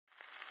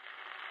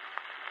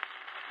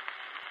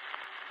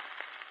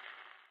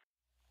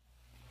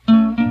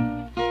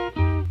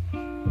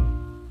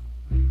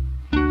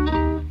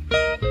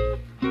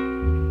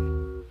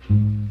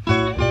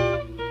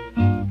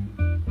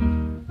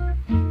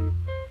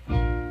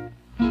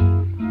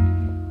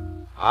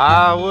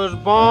I was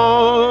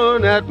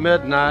born at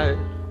midnight.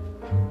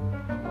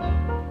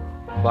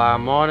 By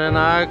morning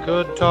I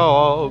could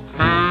talk.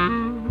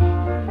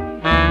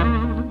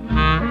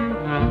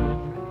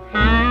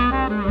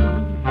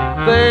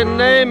 They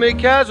named me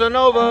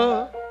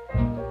Casanova.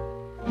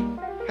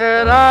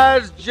 Had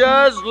eyes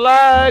just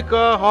like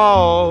a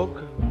hawk.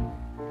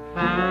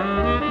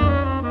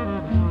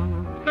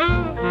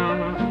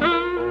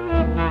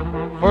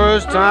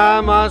 First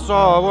time I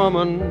saw a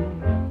woman,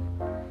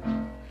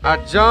 I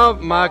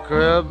jumped my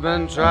crib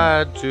and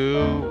tried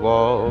to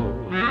walk.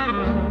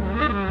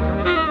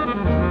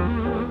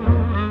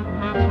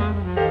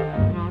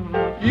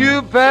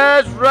 You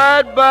passed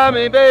right by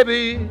me,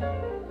 baby,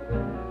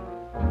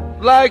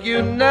 like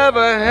you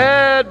never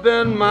had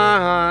been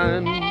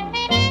mine.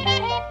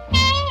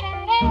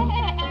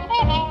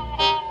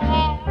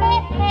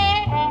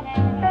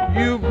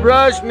 You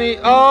brushed me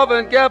off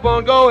and kept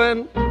on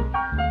going,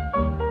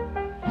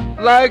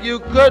 like you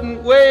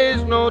couldn't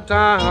waste no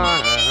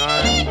time.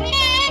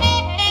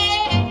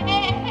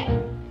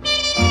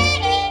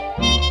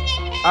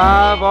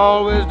 I've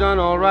always done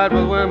all right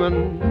with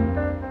women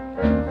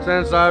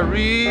since I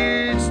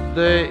reached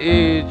the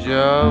age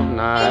of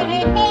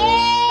 9.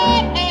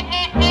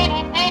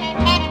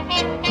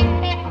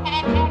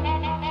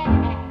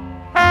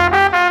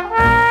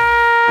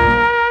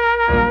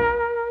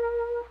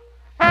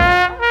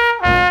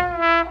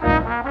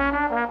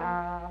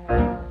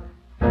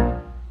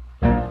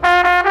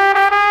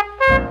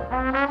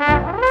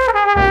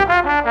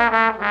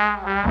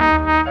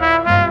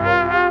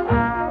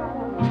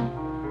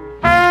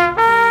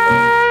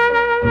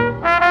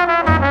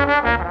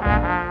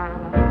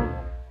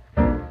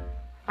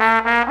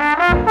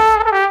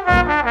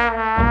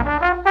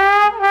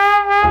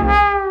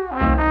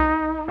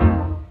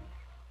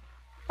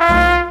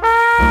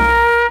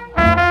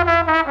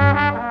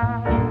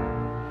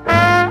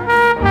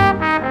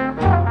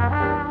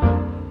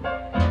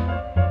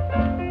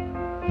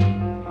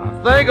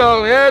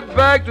 I'll head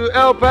back to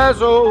El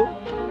Paso,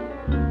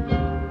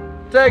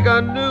 take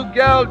a new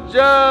gal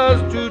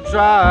just to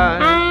try.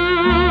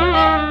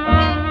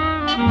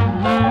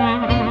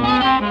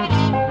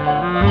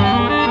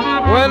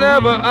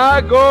 Whenever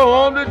I go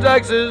home to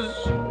Texas,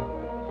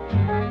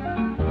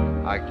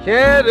 I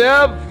can't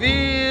help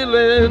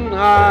feeling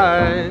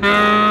high.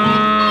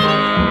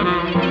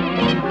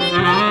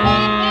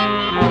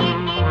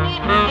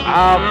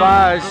 I'll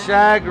buy a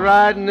shack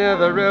right near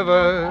the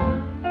river,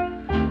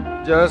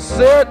 just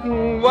sit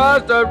and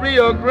watch the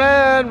Rio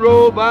Grande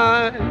roll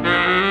by.